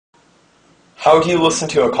How do you listen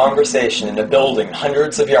to a conversation in a building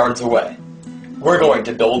hundreds of yards away? We're going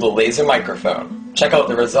to build a laser microphone. Check out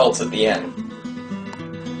the results at the end.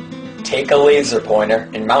 Take a laser pointer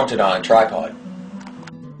and mount it on a tripod.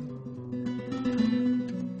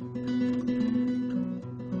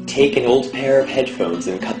 Take an old pair of headphones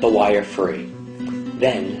and cut the wire free.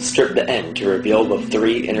 Then strip the end to reveal the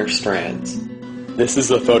 3 inner strands. This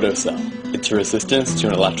is a photocell. Its resistance to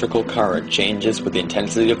an electrical current changes with the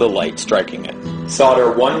intensity of the light striking it.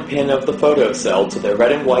 Solder one pin of the photocell to the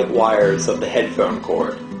red and white wires of the headphone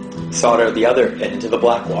cord. Solder the other pin to the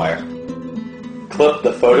black wire. Clip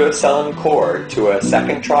the photocell and cord to a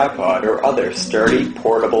second tripod or other sturdy,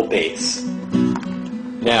 portable base.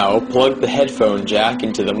 Now, plug the headphone jack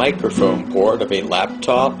into the microphone port of a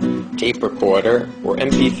laptop, tape recorder, or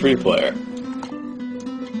MP3 player.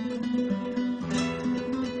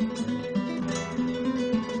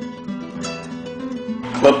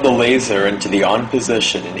 Clip the laser into the on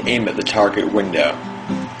position and aim at the target window.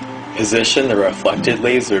 Position the reflected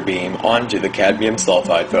laser beam onto the cadmium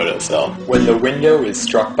sulfide photocell. When the window is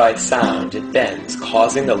struck by sound, it bends,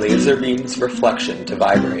 causing the laser beam's reflection to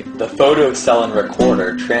vibrate. The photocell and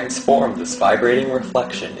recorder transform this vibrating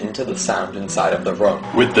reflection into the sound inside of the room.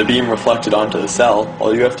 With the beam reflected onto the cell,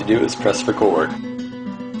 all you have to do is press record.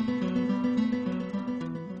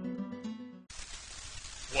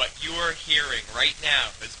 What you are hearing right now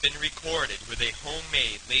has been recorded with a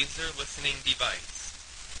homemade laser listening device.